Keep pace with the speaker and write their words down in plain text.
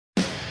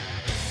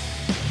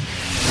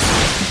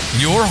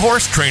Your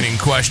horse training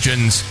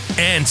questions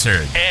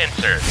answered.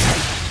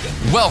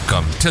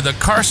 Welcome to the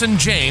Carson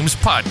James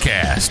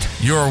Podcast,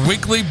 your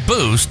weekly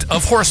boost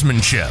of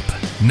horsemanship.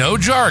 No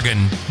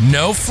jargon,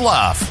 no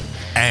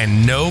fluff,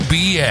 and no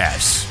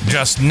BS.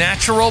 Just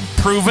natural,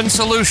 proven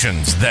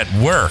solutions that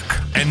work.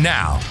 And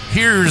now,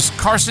 here's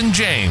Carson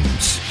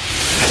James.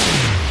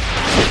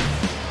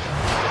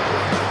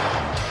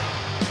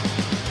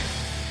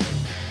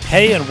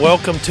 Hey, and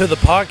welcome to the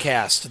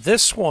podcast.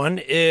 This one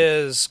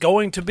is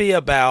going to be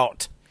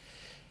about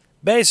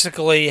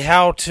basically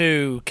how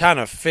to kind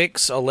of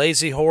fix a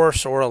lazy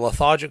horse or a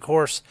lethargic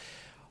horse,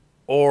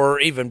 or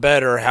even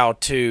better, how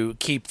to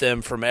keep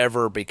them from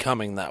ever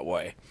becoming that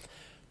way.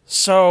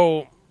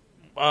 So,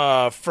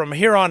 from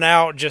here on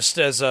out, just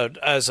as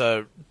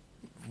a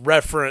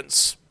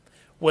reference,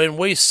 when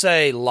we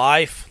say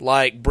life,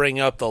 like bring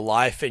up the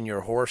life in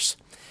your horse,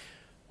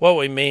 what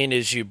we mean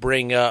is you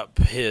bring up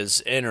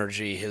his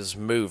energy, his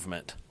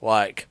movement.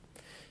 Like,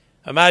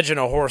 imagine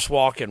a horse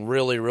walking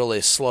really,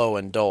 really slow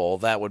and dull.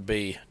 That would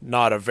be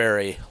not a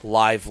very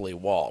lively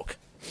walk.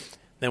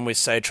 Then we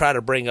say, try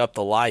to bring up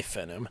the life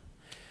in him.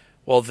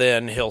 Well,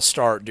 then he'll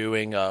start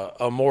doing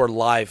a more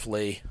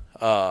lively,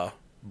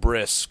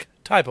 brisk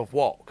type of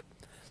walk.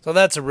 So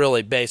that's a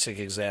really basic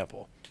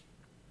example.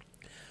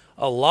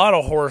 A lot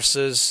of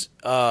horses,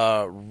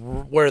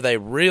 where they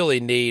really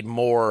need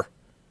more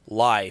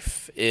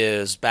life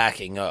is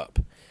backing up.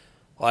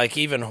 Like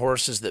even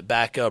horses that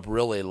back up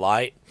really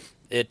light,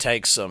 it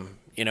takes them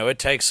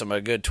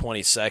a good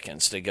 20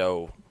 seconds to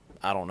go,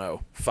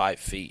 5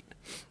 feet.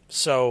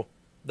 So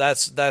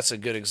that's a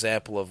good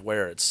example of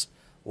where it's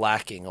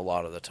lacking a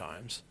lot of the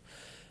times.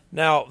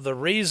 Now, the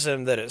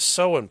reason that it's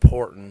so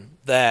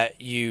important that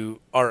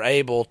you are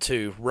able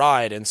to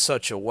ride in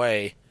such a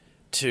way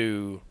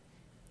to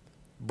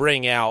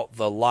bring out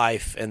the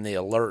life and the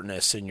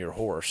alertness in your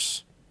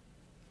horse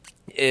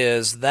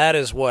is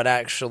what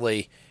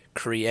actually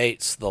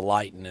creates the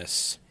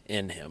lightness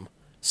in him.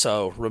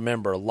 So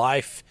remember,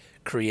 life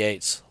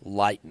creates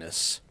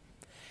lightness.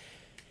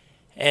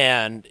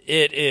 And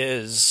it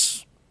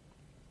is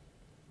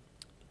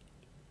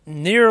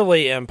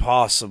nearly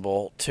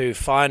impossible to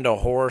find a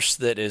horse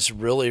that is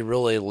really,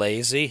 really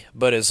lazy,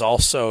 but is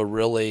also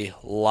really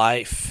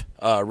light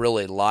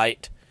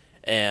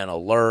and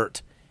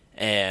alert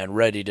and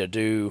ready to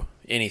do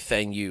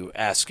anything you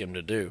ask him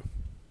to do.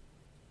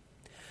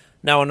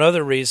 Now,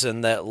 another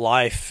reason that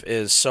life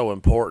is so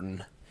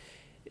important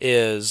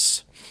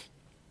is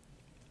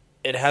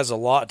it has a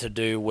lot to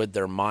do with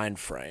their mind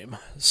frame.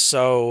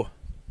 So,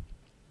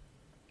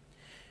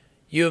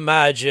 you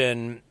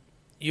imagine,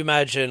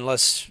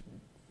 let's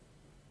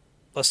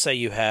say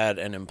you had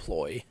an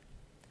employee,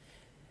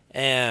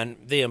 and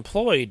the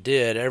employee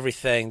did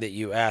everything that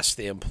you asked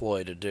the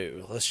employee to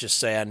do. Let's just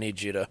say I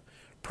need you to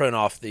print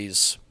off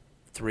these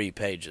 3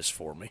 pages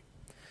for me.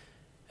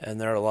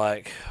 And they're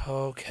like,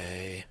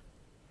 okay.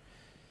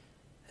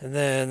 And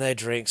then they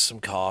drink some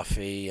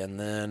coffee, and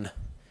then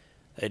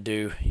they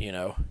do,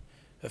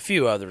 a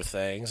few other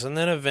things. And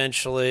then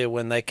eventually,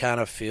 when they kind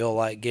of feel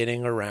like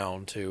getting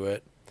around to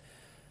it,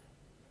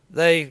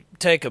 they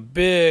take a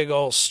big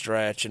old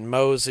stretch and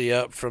mosey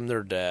up from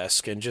their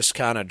desk and just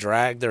kind of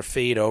drag their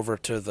feet over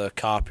to the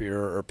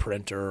copier or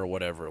printer or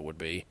whatever it would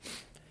be.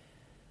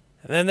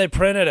 And then they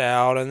print it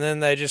out, and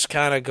then they just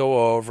kind of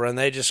go over, and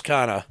they just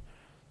kind of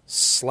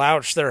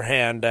slouch their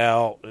hand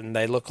out, and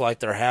they look like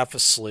they're half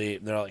asleep.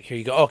 And they're like, here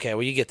you go. Okay,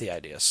 well, you get the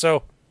idea.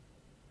 So,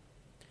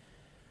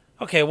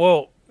 okay,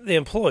 well, the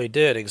employee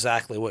did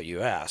exactly what you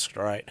asked,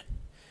 right?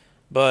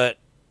 But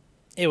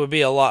it would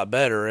be a lot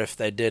better if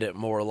they did it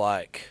more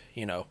like,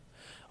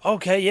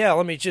 okay, yeah,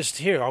 let me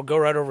just, I'll go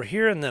right over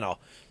here, and then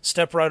I'll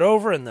step right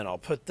over, and then I'll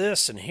put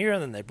this in here,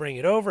 and then they bring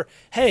it over.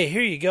 Hey,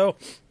 here you go.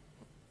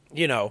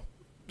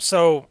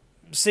 So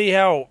see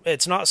how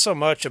it's not so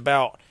much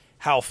about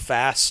how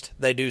fast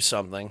they do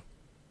something.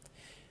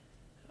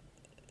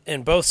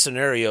 In both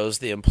scenarios,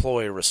 the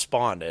employee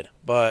responded,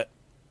 but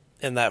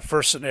in that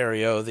first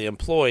scenario, the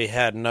employee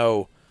had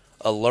no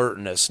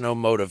alertness, no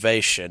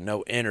motivation,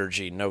 no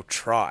energy, no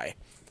try.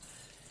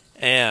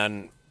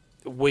 And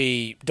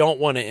we don't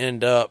want to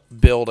end up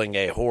building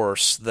a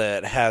horse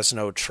that has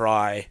no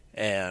try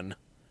and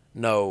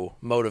no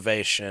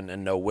motivation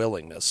and no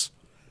willingness.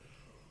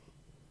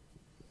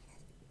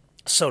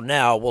 So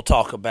now we'll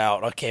talk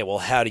about,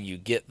 how do you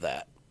get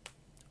that?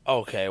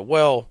 Okay,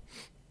 well,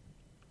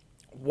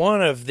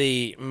 one of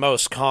the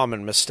most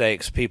common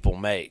mistakes people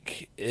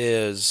make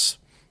is,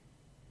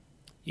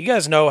 you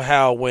guys know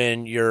how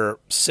when you're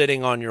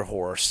sitting on your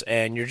horse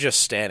and you're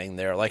just standing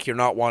there, like you're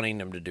not wanting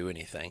them to do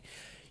anything.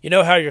 You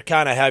know how you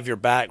kind of have your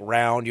back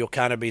round, you'll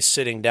kind of be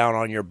sitting down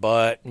on your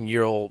butt, and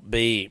there'll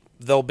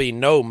be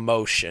no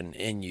motion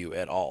in you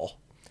at all.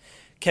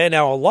 Okay,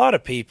 now a lot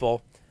of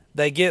people,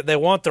 they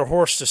want their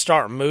horse to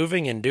start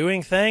moving and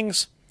doing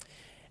things,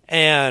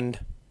 and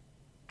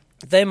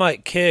they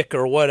might kick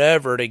or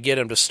whatever to get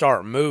him to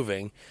start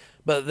moving,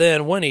 but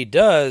then when he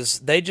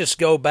does, they just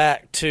go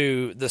back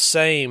to the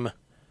same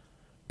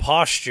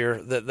posture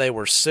that they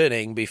were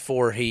sitting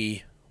before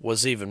he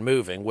was even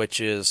moving,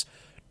 which is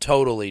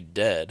totally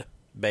dead,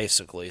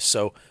 basically.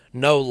 So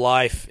no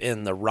life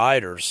in the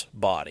rider's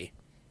body.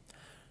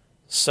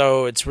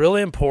 So it's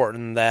really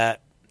important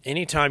that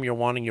anytime you're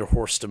wanting your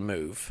horse to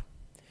move,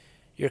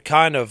 you're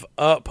kind of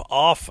up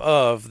off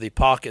of the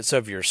pockets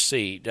of your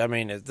seat. I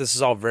mean, this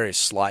is all very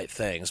slight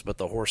things, but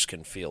the horse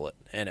can feel it,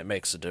 and it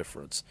makes a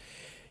difference.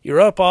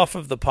 You're up off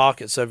of the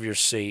pockets of your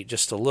seat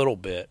just a little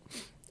bit,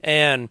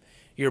 and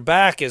your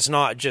back is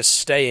not just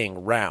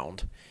staying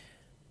round.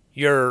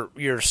 Your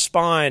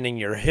spine and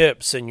your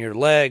hips and your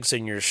legs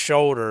and your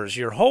shoulders,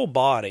 your whole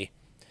body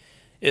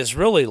is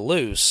really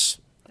loose,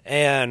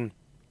 and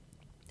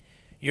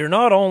you're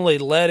not only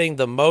letting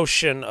the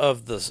motion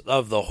of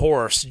the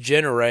horse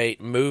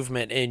generate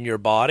movement in your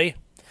body,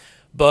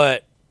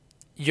 but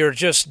you're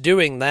just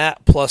doing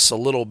that plus a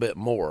little bit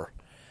more.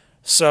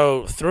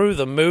 So through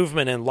the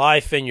movement and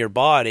life in your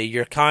body,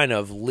 you're kind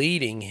of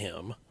leading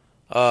him.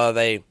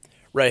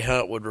 Ray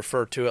Hunt would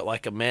refer to it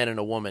like a man and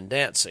a woman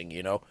dancing.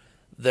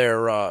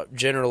 They're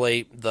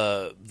generally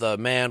the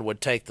man would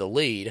take the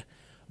lead,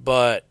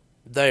 but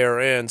they are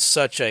in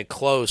such a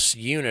close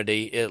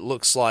unity, it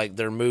looks like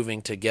they're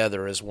moving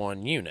together as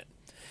one unit.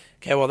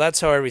 Okay, well, that's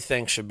how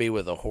everything should be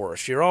with a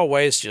horse. You're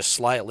always just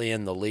slightly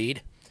in the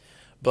lead,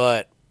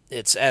 but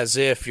it's as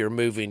if you're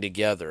moving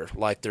together,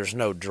 like there's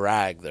no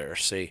drag there,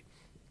 see?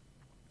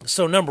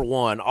 So number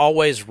one,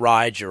 always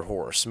ride your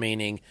horse,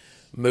 meaning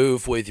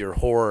move with your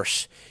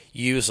horse,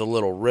 use a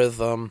little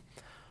rhythm,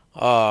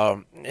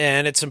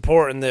 and it's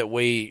important that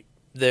we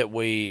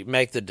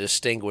make the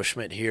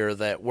distinguishment here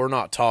that we're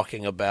not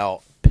talking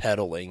about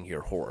pedaling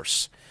your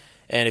horse.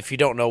 And if you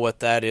don't know what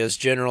that is,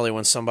 generally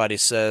when somebody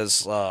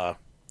says,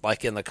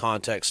 like in the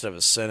context of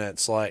a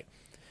sentence, like,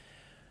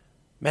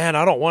 man,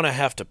 I don't want to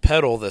have to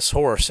pedal this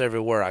horse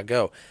everywhere I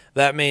go.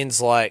 That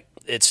means like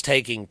it's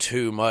taking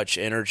too much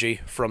energy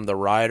from the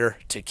rider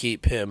to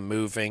keep him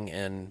moving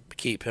and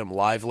keep him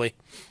lively.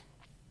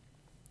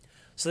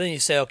 So then you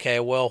say, okay,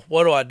 well,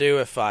 what do I do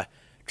if I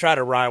try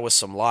to ride with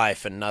some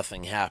life and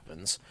nothing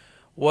happens?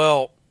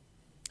 Well,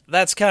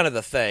 that's kind of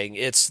the thing.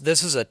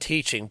 This is a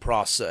teaching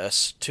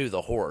process to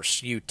the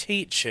horse. You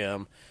teach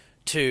him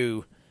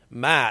to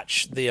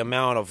match the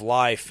amount of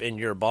life in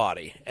your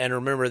body. And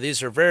remember,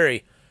 these are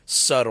very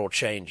subtle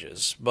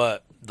changes,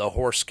 but the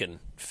horse can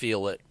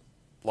feel it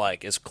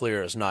like as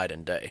clear as night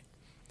and day.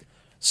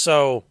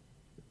 So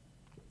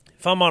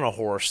if I'm on a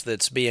horse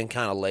that's being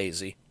kind of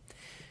lazy,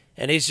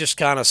 and he's just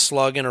kind of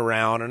slugging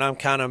around, and I'm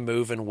kind of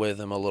moving with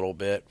him a little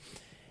bit,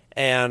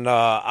 and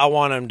I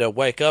want him to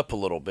wake up a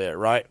little bit,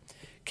 right?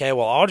 Okay,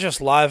 well, I'll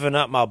just liven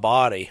up my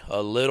body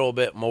a little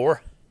bit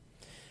more,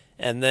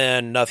 and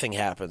then nothing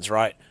happens,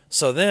 right?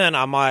 So then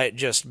I might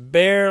just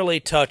barely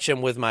touch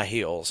him with my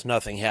heels.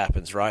 Nothing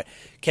happens, right?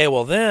 Okay,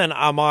 well, then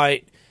I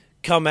might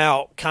come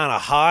out kind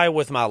of high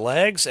with my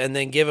legs and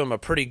then give him a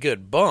pretty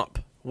good bump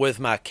with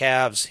my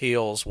calves,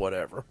 heels,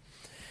 whatever.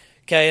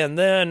 Okay, and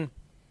then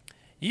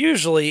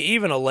usually,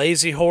 even a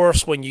lazy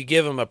horse, when you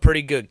give them a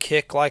pretty good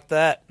kick like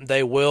that,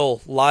 they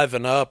will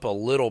liven up a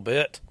little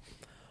bit.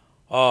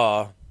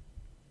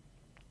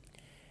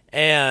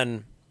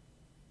 And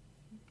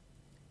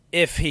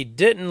if he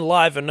didn't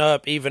liven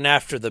up even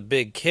after the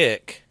big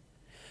kick,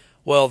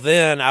 well,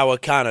 then I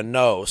would kind of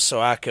know,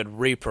 so I could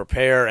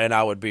re-prepare and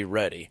I would be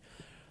ready.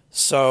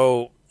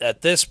 So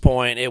at this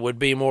point, it would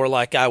be more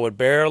like I would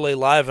barely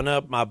liven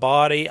up my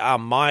body. I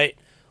might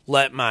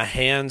let my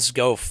hands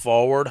go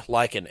forward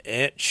like an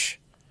inch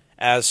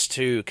as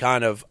to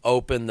kind of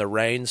open the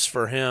reins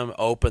for him,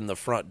 open the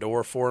front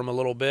door for him a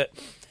little bit.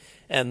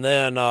 And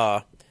then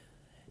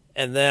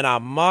I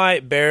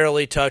might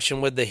barely touch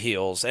him with the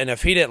heels. And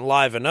if he didn't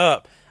liven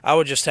up, I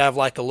would just have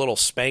like a little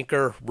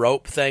spanker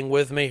rope thing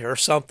with me or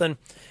something.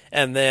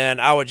 And then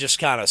I would just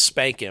kind of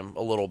spank him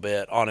a little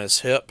bit on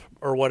his hip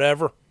or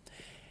whatever.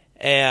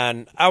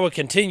 And I would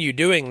continue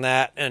doing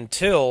that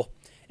until,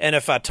 and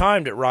if I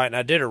timed it right and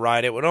I did it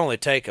right, it would only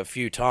take a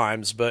few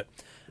times, but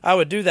I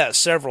would do that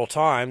several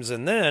times.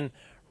 And then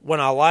when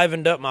I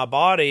livened up my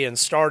body and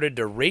started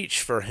to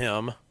reach for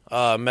him,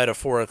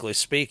 metaphorically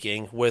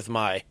speaking, with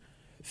my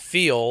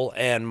feel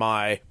and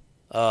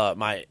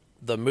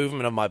the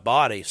movement of my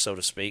body, so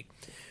to speak,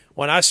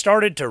 when I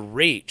started to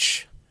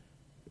reach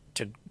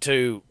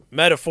to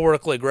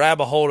metaphorically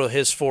grab a hold of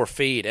his 4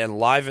 feet and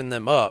liven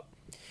them up,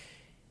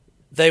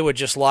 they would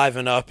just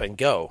liven up and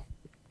go.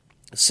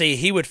 See,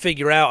 he would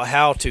figure out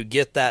how to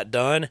get that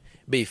done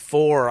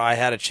before I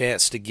had a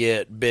chance to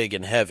get big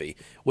and heavy,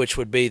 which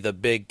would be the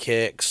big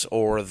kicks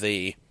or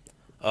the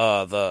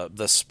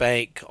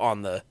spank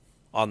on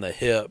the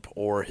hip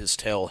or his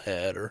tail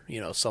head or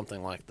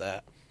something like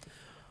that.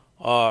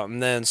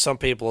 And then some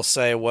people will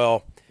say,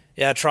 well,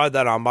 yeah, I tried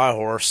that on my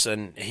horse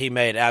and he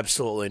made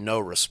absolutely no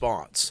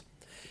response.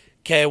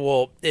 Okay,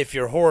 well, if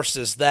your horse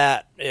is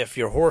that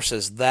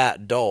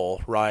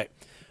dull, right?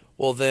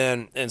 Well,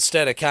 then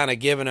instead of kind of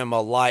giving him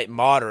a light,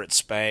 moderate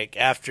spank,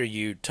 after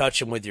you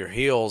touch him with your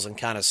heels and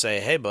kind of say,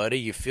 hey, buddy,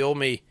 you feel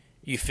me?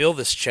 You feel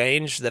this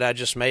change that I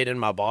just made in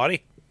my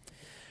body?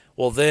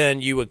 Well,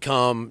 then you would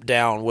come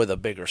down with a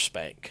bigger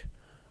spank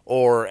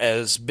or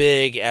as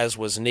big as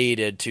was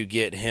needed to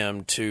get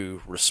him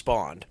to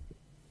respond.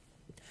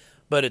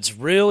 But it's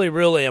really,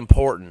 really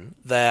important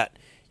that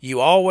you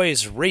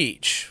always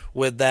reach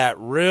with that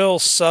real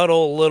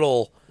subtle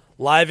little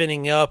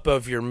livening up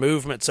of your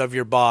movements of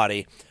your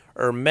body,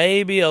 or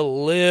maybe a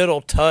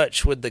little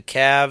touch with the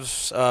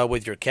calves,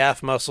 with your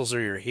calf muscles or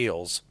your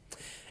heels,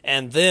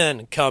 and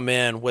then come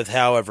in with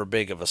however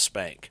big of a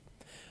spank.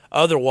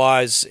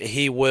 Otherwise,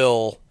 he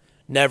will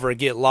never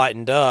get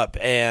lightened up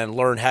and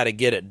learn how to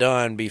get it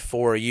done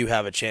before you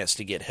have a chance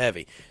to get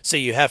heavy. So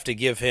you have to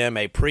give him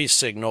a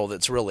pre-signal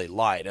that's really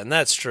light, and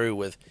that's true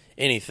with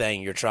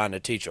anything you're trying to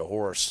teach a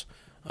horse,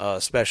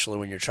 especially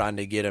when you're trying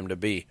to get him to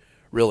be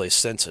really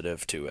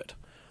sensitive to it.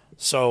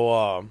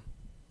 So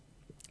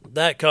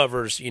that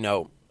covers,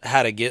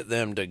 how to get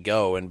them to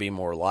go and be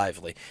more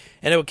lively.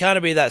 And it would kind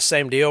of be that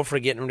same deal for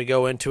getting them to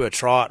go into a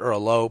trot or a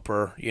lope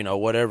or,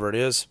 whatever it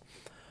is.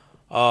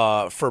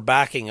 For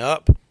backing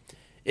up,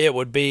 it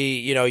would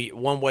be,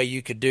 one way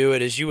you could do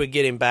it is you would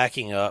get him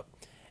backing up,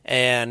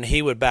 and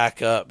he would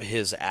back up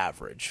his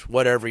average,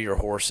 whatever your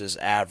horse's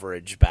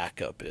average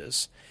backup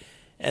is.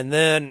 And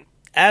then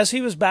as he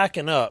was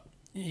backing up,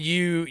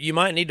 you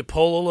might need to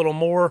pull a little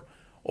more,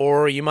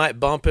 or you might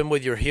bump him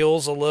with your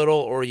heels a little,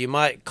 or you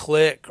might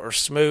click or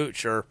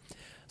smooch or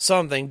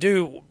something.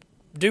 Do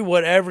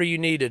whatever you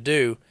need to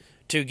do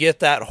to get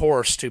that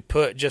horse to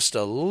put just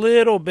a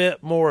little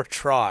bit more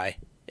try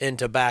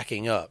into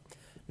backing up.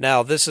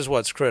 Now, this is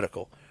what's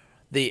critical.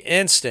 The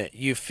instant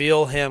you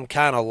feel him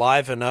kind of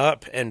liven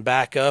up and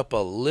back up a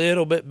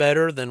little bit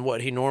better than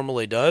what he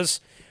normally does,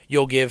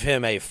 you'll give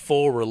him a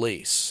full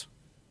release.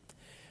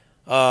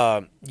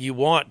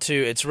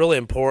 It's really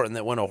important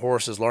that when a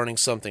horse is learning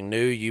something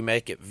new, you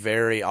make it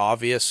very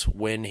obvious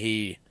when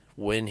he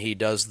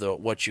does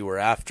what you were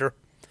after.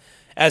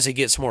 As he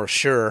gets more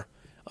sure,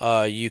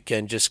 you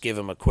can just give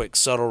him a quick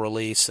subtle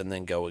release and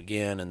then go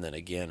again and then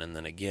again and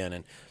then again.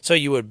 And so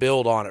you would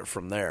build on it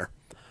from there.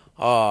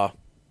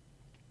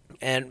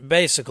 And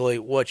basically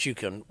what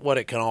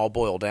it can all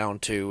boil down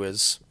to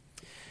is,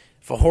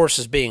 if a horse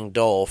is being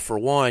dull, for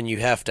one, you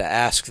have to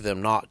ask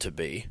them not to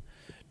be.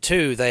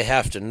 2, they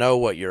have to know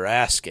what you're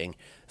asking.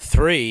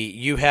 3,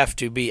 you have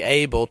to be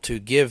able to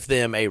give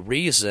them a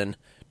reason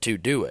to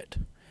do it.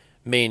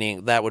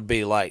 Meaning that would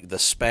be like the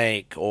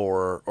spank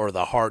or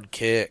the hard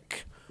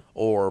kick,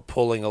 or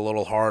pulling a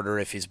little harder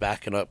if he's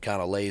backing up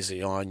kind of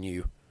lazy on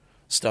you,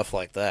 stuff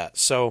like that.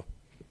 So,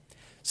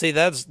 see,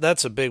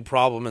 that's a big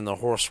problem in the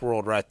horse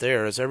world right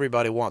there, is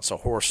everybody wants a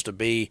horse to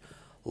be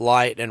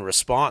light and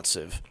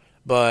responsive,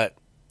 but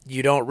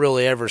you don't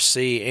really ever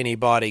see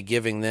anybody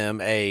giving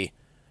them a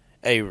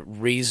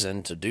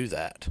reason to do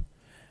that.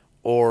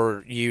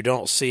 Or you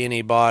don't see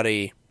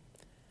anybody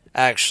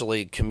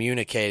actually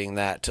communicating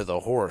that to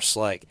the horse.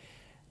 Like,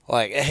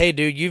 hey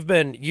dude, you've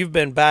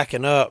been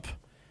backing up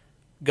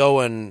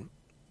going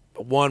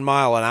 1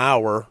 mile an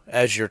hour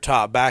as your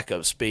top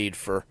backup speed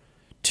for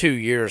 2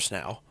 years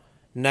now.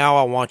 Now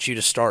I want you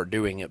to start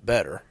doing it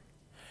better.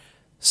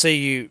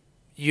 See,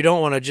 you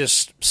don't want to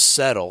just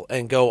settle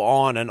and go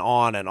on and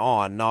on and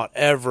on, not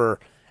ever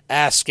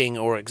asking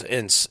or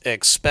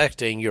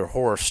expecting your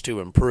horse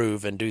to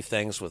improve and do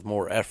things with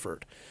more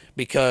effort,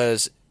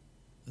 because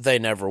they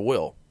never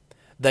will.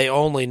 They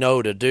only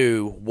know to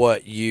do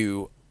what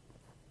you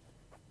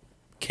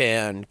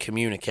can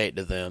communicate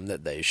to them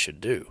that they should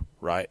do,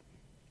 right?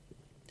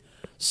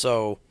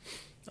 So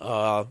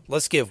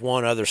let's give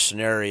one other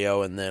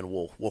scenario and then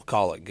we'll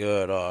call it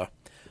good.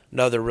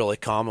 Another really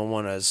common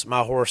one is,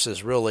 my horse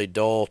is really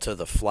dull to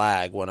the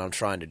flag when I'm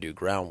trying to do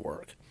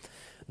groundwork.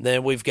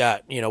 Then we've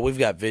got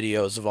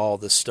videos of all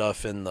this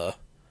stuff in the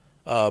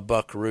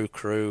Buckaroo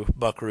Crew,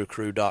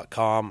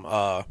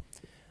 buckaroocrew.com.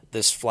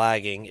 This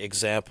flagging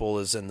example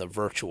is in the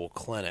virtual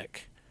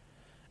clinic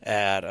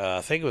at,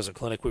 I think it was a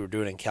clinic we were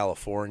doing in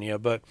California.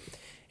 But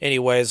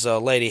anyways, a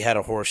lady had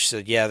a horse. She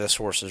said, yeah, this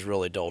horse is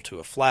really dull to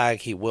a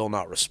flag. He will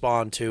not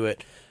respond to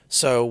it.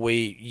 So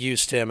we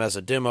used him as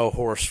a demo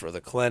horse for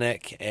the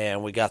clinic,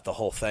 and we got the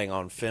whole thing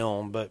on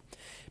film. But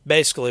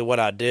basically what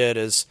I did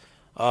is,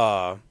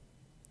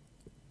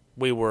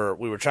 we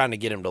were trying to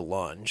get him to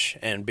lunge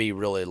and be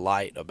really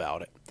light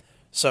about it.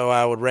 So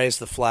I would raise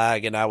the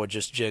flag and I would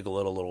just jiggle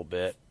it a little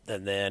bit,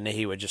 and then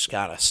he would just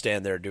kind of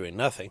stand there doing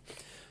nothing.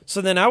 So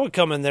then I would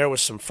come in there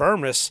with some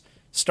firmness,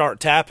 start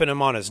tapping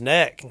him on his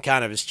neck and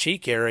kind of his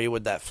cheek area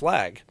with that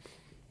flag.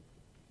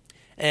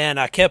 And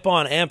I kept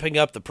on amping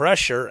up the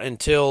pressure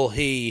until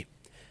he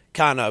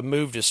kind of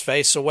moved his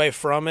face away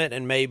from it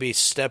and maybe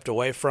stepped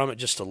away from it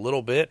just a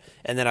little bit,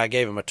 and then I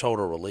gave him a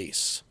total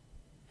release.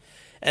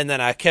 And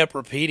then I kept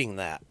repeating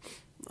that.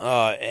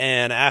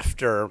 And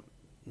after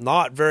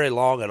not very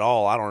long at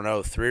all, I don't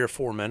know, 3 or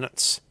 4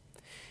 minutes,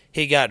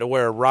 he got to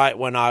where right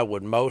when I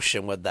would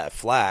motion with that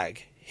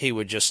flag, he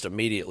would just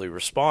immediately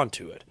respond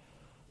to it.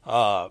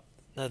 And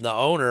the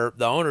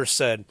owner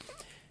said,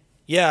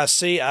 yeah, I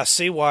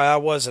see why I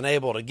wasn't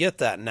able to get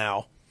that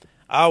now.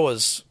 I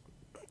was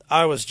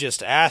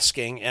just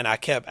asking, and I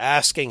kept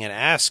asking and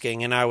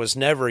asking, and I was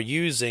never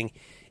using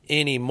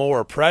any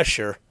more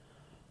pressure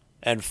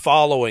and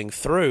following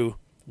through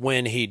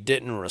when he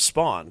didn't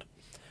respond.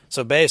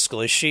 So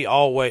basically, she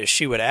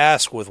would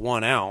ask with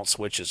 1 ounce,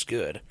 which is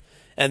good,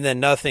 and then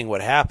nothing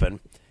would happen,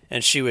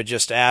 and she would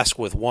just ask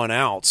with 1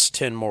 ounce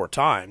 10 more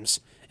times,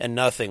 and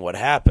nothing would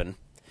happen,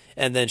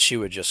 and then she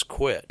would just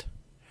quit.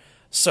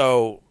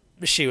 So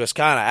she was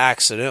kind of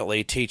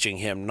accidentally teaching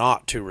him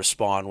not to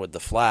respond with the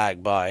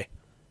flag by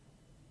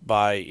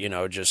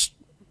just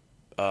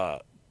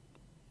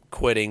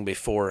quitting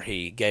before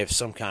he gave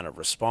some kind of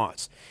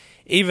response.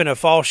 Even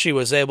if all she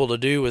was able to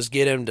do was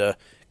get him to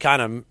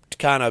kind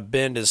of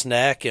bend his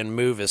neck and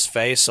move his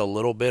face a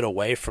little bit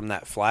away from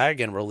that flag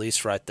and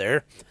release right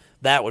there,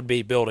 that would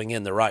be building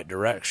in the right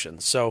direction.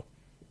 So,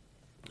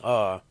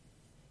 at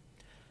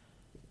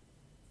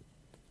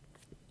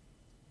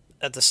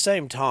the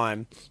same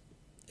time,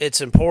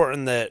 it's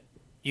important that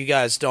you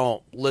guys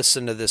don't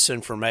listen to this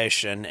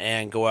information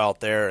and go out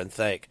there and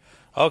think,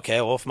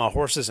 okay, well, if my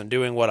horse isn't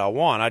doing what I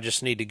want, I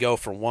just need to go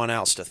from 1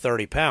 ounce to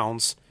 30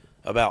 pounds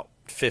about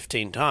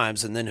 15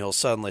 times, and then he'll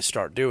suddenly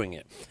start doing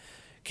it.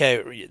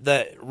 Okay,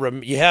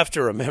 you have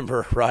to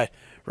remember, right?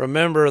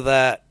 Remember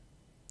that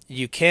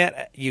you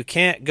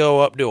can't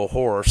go up to a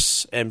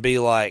horse and be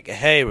like,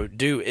 hey,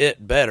 do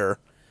it better,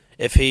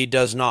 if he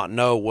does not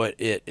know what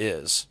it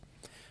is.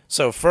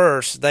 So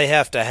first, they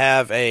have to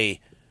have a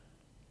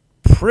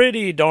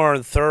pretty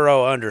darn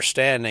thorough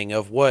understanding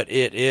of what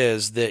it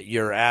is that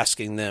you're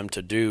asking them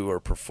to do or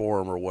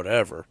perform or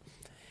whatever.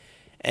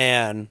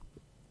 And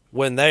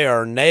when they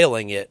are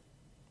nailing it,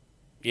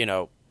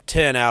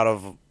 10 out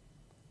of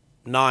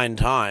 9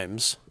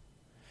 times,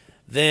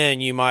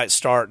 then you might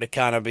start to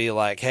kind of be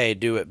like, hey,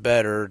 do it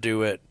better,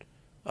 do it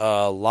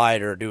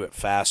lighter, do it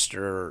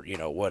faster,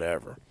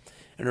 whatever.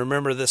 And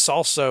remember, this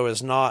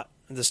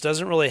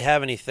doesn't really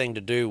have anything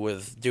to do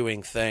with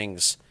doing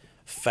things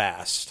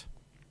fast.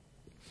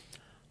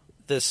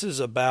 This is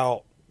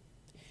about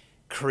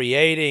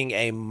creating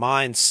a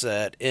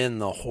mindset in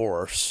the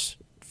horse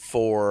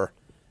for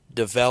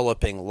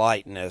developing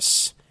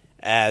lightness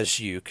as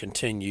you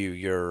continue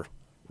your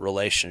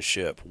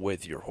relationship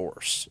with your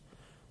horse.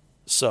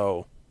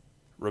 So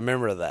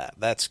remember that.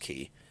 That's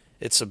key.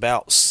 It's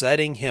about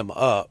setting him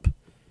up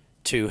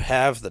to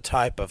have the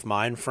type of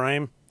mind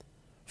frame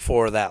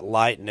for that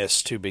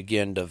lightness to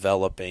begin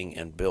developing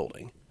and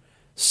building.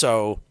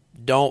 So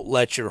don't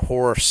let your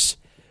horse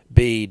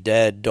be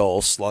dead,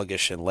 dull,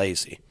 sluggish, and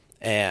lazy.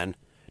 And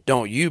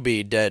don't you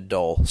be dead,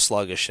 dull,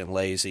 sluggish, and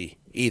lazy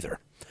either.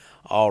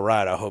 All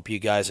right, I hope you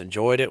guys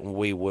enjoyed it, and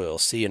we will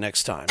see you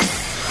next time.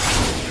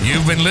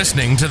 You've been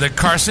listening to the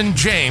Carson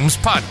James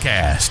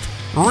Podcast.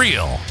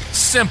 Real,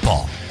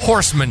 simple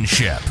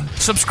horsemanship.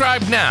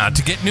 Subscribe now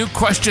to get new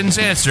questions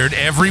answered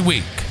every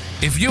week.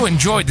 If you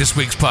enjoyed this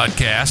week's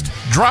podcast,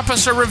 drop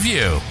us a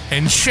review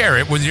and share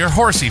it with your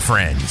horsey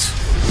friends.